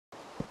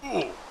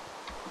Okay,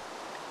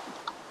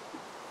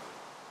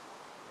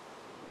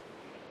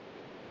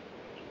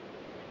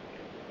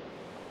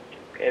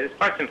 this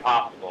part's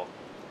impossible.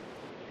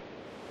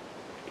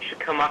 You should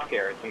come up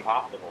here. It's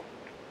impossible.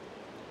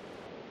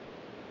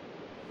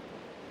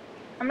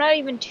 I'm not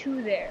even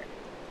to there.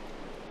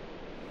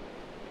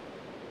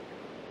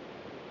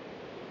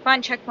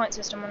 Find checkpoint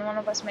system when one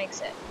of us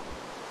makes it.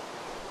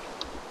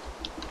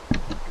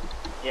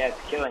 Yeah,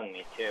 it's killing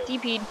me too.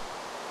 DP'd.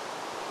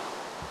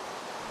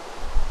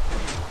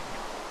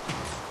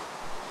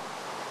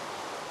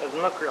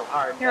 Doesn't look real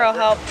hard. Here, I'll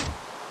help.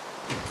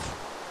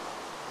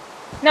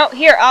 No,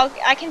 here,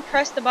 I can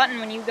press the button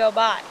when you go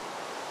by.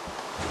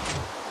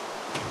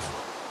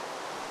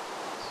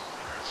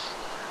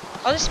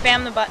 I'll just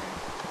spam the button.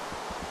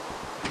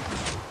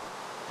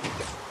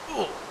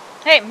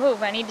 Hey,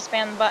 move, I need to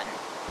spam the button.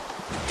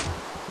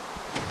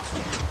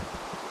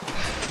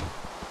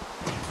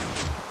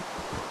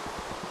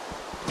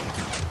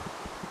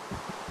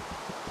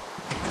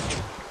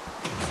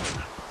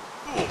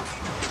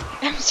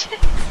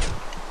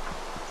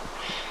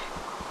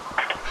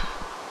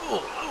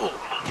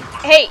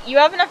 Hey, you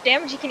have enough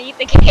damage, you can eat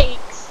the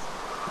cakes.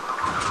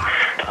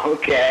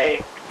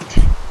 Okay.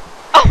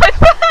 Oh my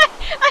god!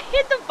 I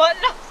hit the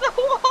button off the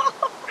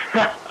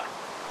wall!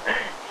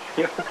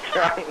 You were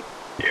trying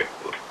to.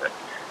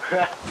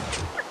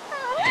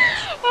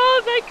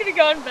 Oh, that could have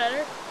gone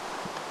better.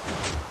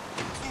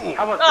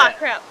 How about Ah, that?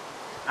 crap.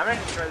 I'm gonna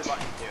destroy the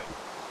button too.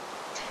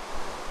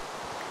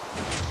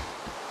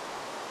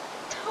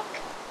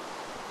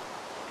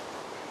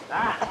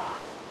 Ah!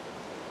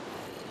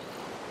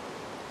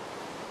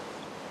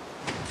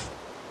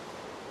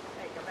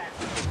 Hey, come back.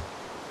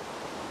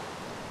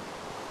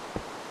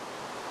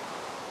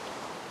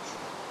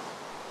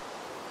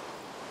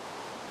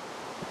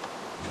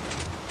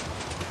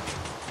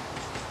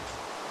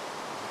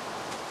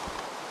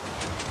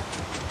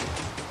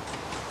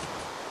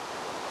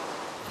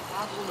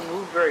 Impossible to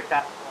move very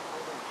fast.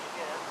 Holy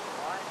shit,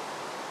 what?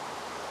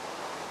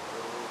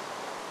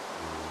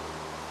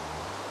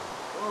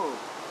 Ooh.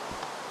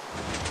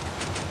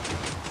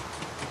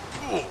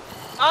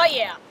 Oh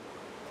yeah.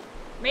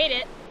 Made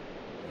it.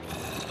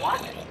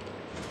 What?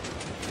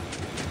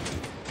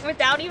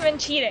 Without even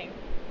cheating.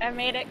 I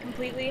made it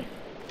completely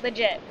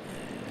legit.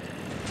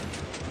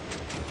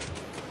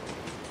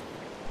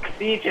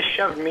 See, it just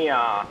shoved me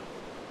off.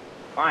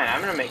 Fine, I'm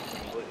gonna make it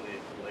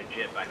completely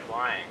legit by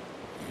flying.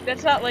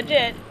 That's not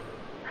legit.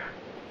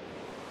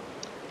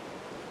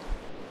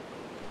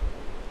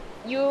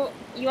 You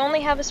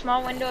only have a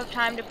small window of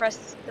time to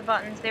press the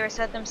buttons. They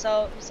reset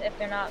themselves if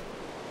you're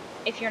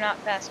not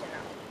fast enough.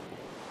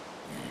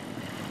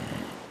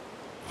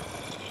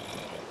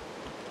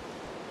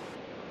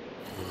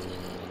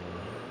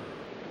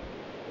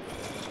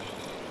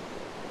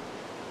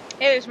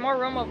 Hey, there's more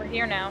room over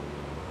here now,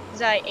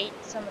 because I ate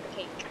some of the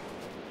cake.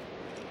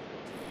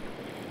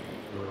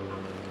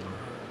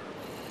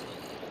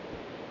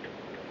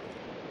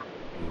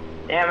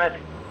 Damn it.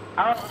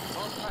 I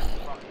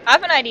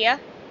have an idea.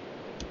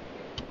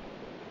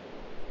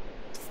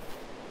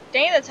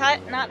 Dang it, that's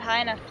not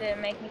high enough to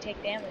make me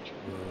take damage.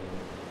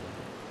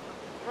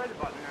 Try the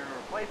button and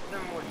replace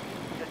them with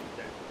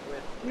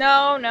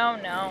No, no,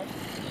 no.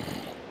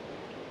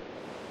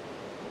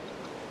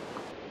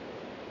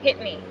 Hit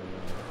me.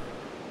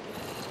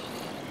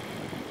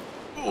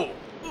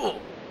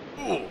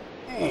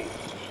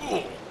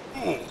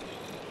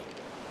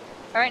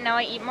 Alright, now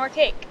I eat more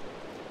cake.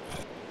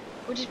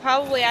 Which is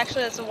probably,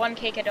 actually, that's the one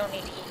cake I don't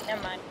need to eat.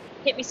 Never mind.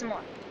 Hit me some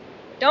more.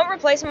 Don't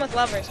replace them with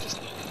levers, just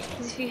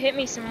because if you hit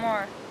me some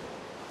more,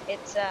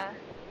 it's,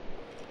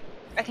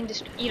 I can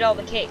just eat all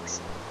the cakes.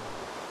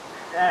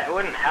 Yeah, it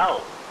wouldn't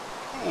help.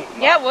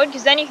 Yeah, it would,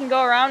 because then you can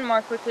go around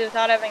more quickly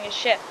without having to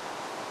shift.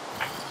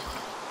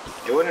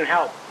 It wouldn't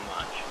help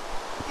much.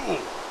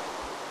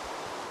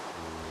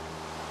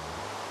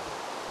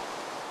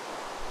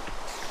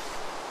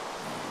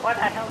 What?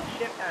 I held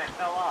shift and I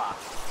fell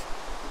off.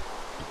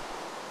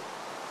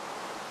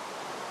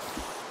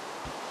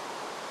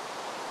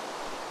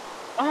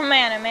 Oh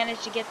man, I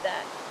managed to get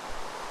that.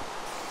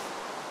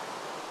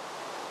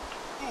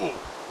 I hate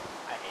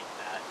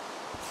that.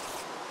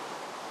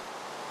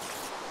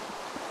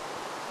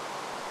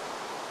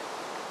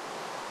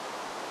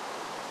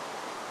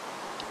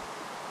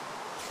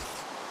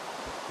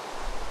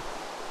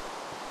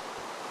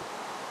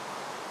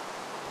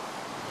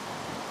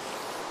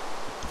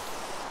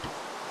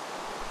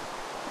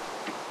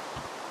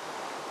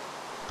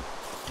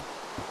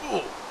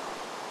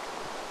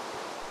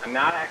 I'm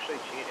not actually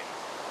cheating.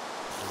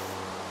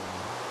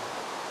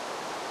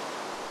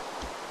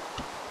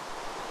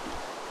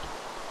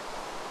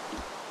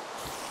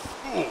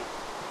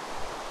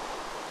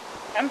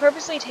 I'm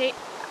purposely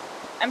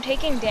I'm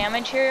taking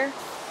damage here,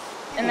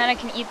 and then I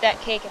can eat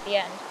that cake at the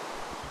end.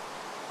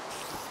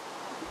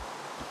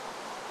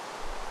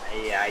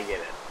 Yeah, I get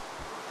it.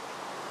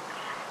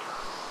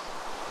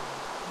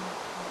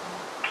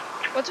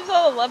 What's with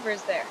all the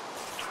levers there?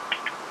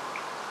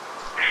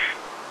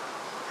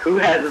 Who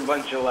has a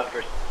bunch of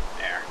levers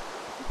there?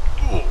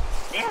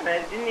 Damn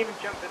it, I didn't even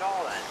jump at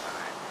all that time.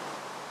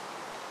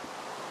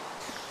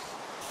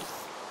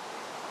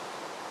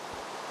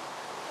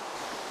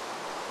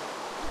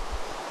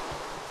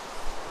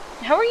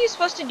 How are you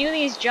supposed to do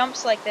these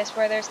jumps like this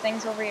where there's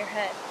things over your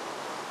head?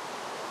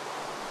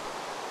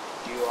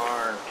 You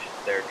aren't.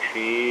 They're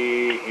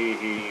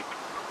cheap.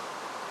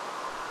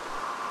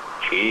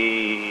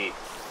 Cheap.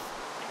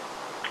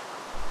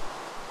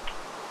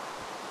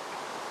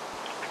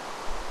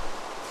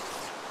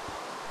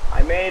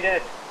 I made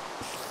it.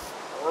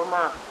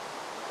 Irma.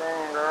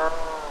 Girl.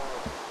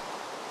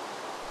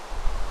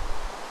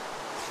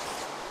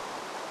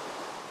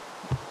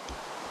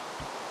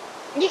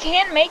 You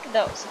can't make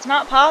those. It's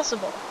not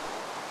possible.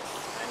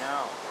 I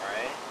know,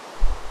 right?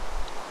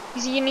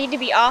 Because you need to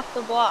be off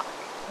the block.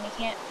 And you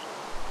can't be.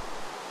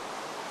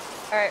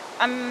 Alright,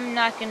 I'm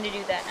not going to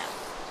do that now.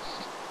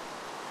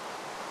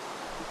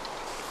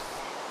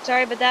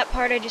 Sorry, but that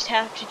part I just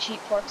have to cheat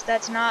for, because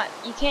that's not...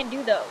 You can't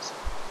do those.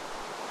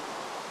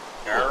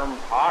 They're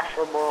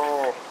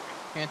impossible.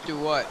 Can't do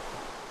what?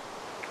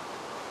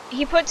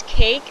 He puts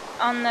cake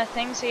on the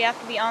thing, so you have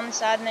to be on the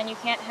side, and then you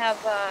can't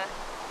have...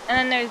 And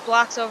then there's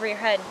blocks over your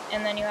head,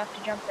 and then you have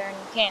to jump there, and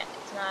you can't.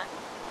 It's not...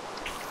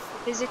 The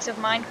physics of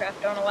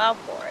Minecraft don't allow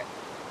for it.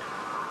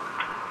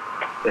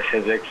 The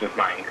physics of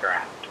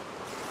Minecraft.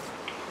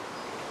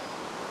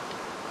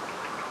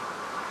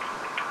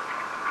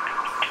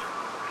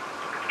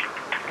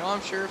 Well,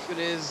 I'm sure if it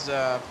is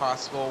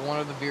possible, one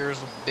of the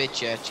viewers will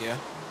bitch at you.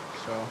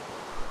 So.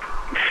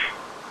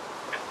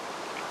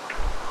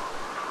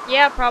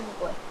 Yeah,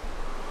 probably.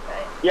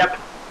 But Yep.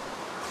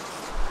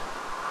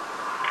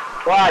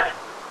 What?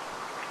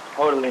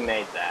 Totally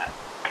made that.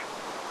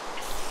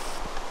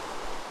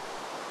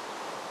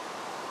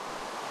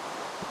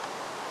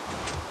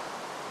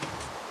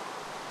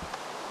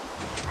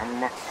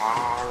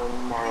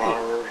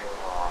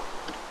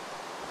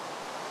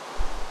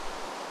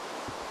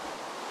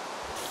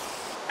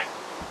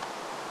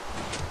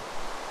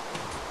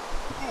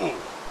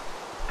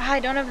 I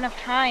don't have enough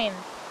time.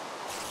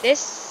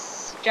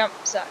 This jump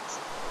sucks.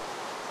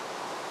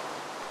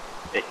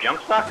 It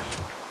jump sucks?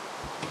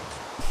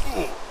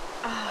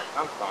 Ah,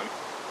 Sounds fun.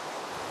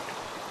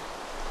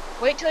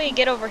 wait till you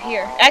get over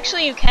here.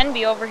 Actually, you can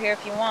be over here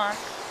if you want.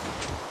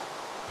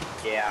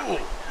 Yeah.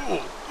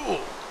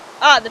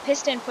 Ah, the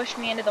piston pushed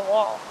me into the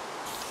wall.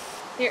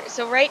 Here,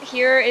 so right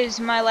here is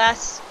my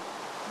last,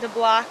 the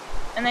block,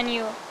 and then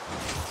you,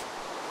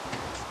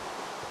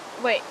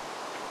 wait.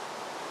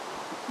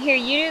 Here,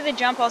 you do the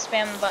jump, I'll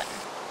spam the button.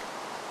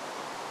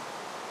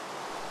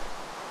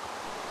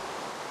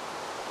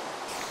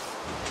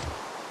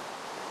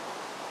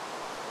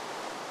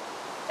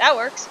 That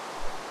works.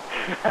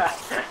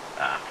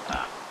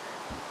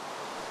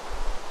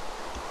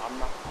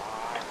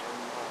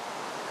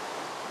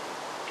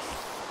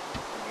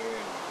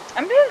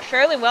 I'm doing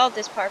fairly well at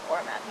this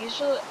parkour map.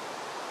 Usually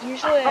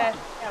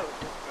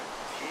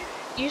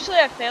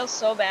I fail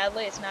so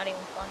badly it's not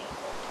even funny.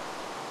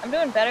 I'm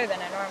doing better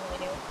than I normally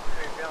do.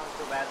 You're failing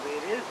so badly,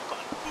 it is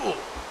fun.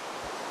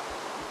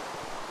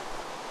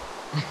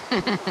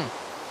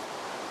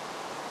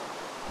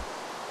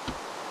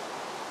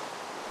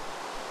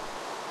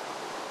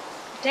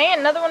 Dang it,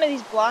 another one of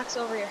these blocks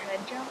over your head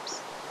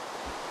jumps.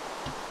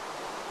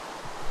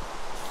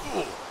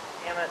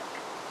 Damn it.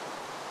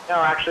 No,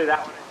 actually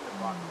that one isn't a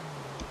block.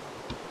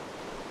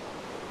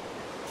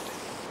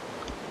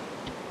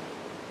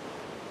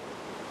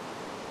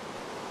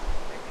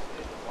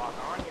 It's a block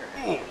on your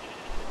head.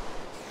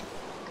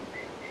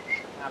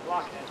 Not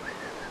block it.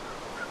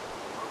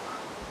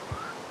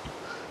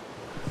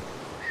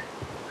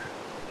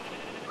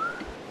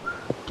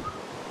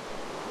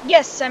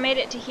 Yes, I made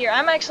it to here.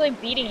 I'm actually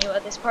beating you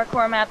at this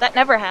parkour map. That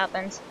never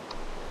happens.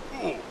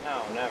 No,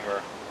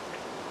 never.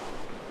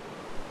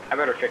 I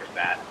better fix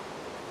that.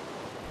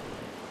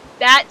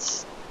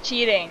 That's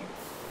cheating.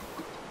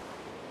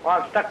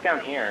 Well, I'm stuck down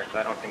here, so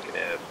I don't think it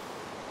is.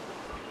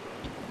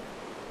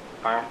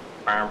 Bam,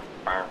 bam,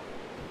 bam.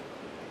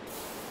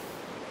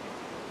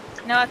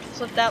 Now I have to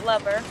flip that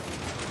lever.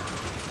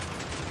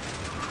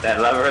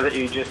 That lever that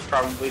you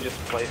probably just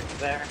placed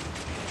there?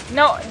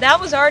 No, that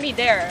was already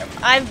there.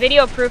 I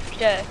video proofed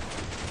it.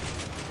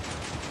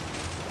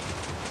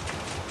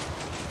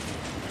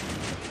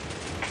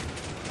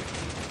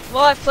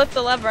 Well, I flipped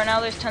the lever and now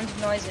there's tons of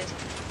noises.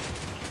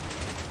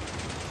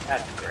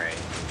 That's great.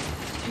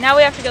 Now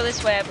we have to go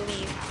this way, I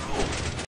believe.